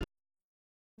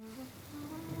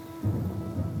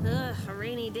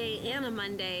day and a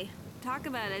Monday. Talk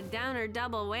about a downer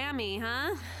double whammy,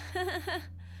 huh?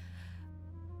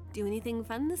 Do anything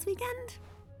fun this weekend?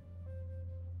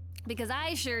 Because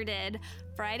I sure did.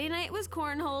 Friday night was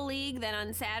Cornhole League, then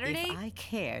on Saturday... If I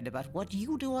cared about what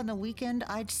you do on the weekend,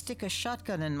 I'd stick a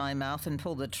shotgun in my mouth and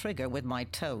pull the trigger with my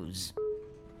toes.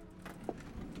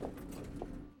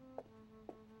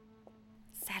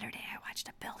 Saturday, I watched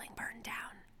a building burn down.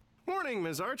 Morning,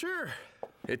 Ms. Archer.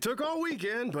 It took all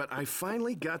weekend, but I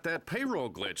finally got that payroll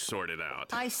glitch sorted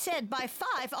out. I said by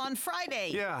 5 on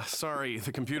Friday. Yeah, sorry.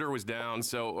 The computer was down,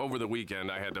 so over the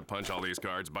weekend I had to punch all these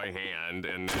cards by hand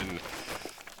and then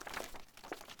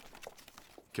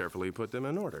carefully put them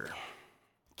in order.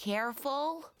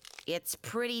 Careful? It's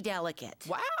pretty delicate.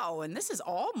 Wow, and this is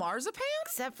all marzipan?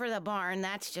 Except for the barn,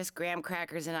 that's just graham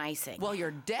crackers and icing. Well, your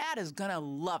dad is gonna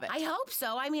love it. I hope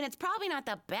so. I mean, it's probably not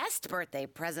the best birthday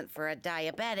present for a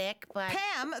diabetic, but...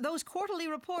 Pam, those quarterly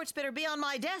reports better be on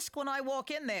my desk when I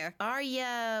walk in there. Are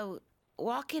you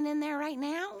walking in there right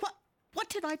now? What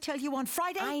did I tell you on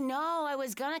Friday? I know. I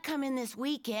was gonna come in this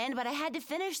weekend, but I had to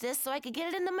finish this so I could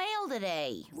get it in the mail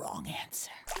today. Wrong answer.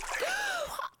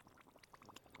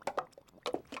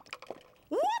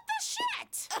 What the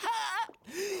shit?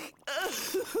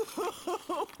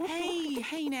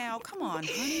 Hey now, come on,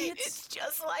 honey. It's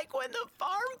just like when the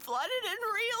farm flooded in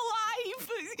real life.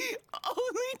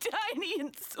 Only tiny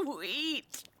and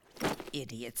sweet.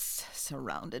 Idiots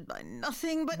surrounded by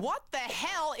nothing but... What the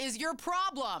hell is your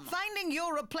problem? Finding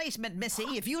your replacement,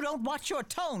 Missy, if you don't watch your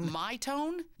tone. My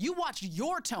tone? You watch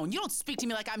your tone. You don't speak to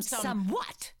me like I'm Some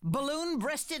what?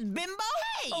 Balloon-breasted bimbo?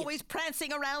 Hey! Always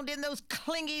prancing around in those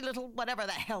clingy little whatever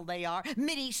the hell they are,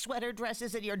 midi sweater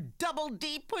dresses and your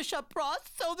double-D push-up bras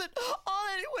so that all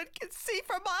anyone can see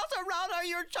for miles around are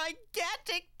your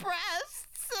gigantic breasts.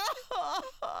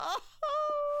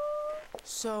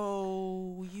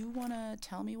 So, you wanna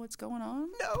tell me what's going on?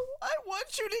 No, I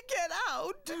want you to get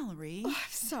out. Malory. Oh,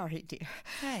 sorry, dear.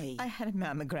 Hey. I had a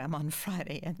mammogram on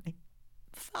Friday and they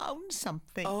found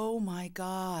something. Oh my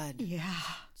God. Yeah.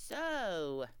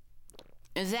 So,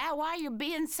 is that why you're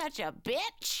being such a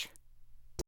bitch?